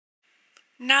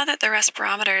Now that the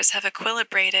respirometers have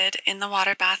equilibrated in the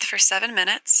water bath for 7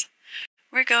 minutes,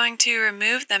 we're going to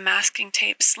remove the masking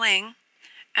tape sling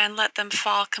and let them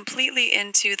fall completely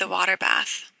into the water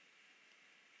bath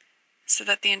so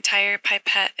that the entire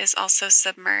pipette is also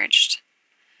submerged.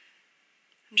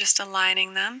 I'm just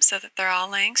aligning them so that they're all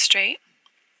laying straight.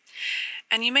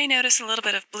 And you may notice a little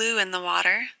bit of blue in the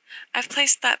water. I've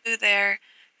placed that blue there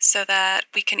so that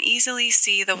we can easily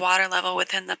see the water level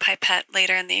within the pipette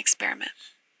later in the experiment.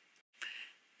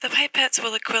 The pipettes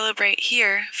will equilibrate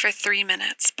here for 3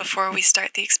 minutes before we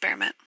start the experiment.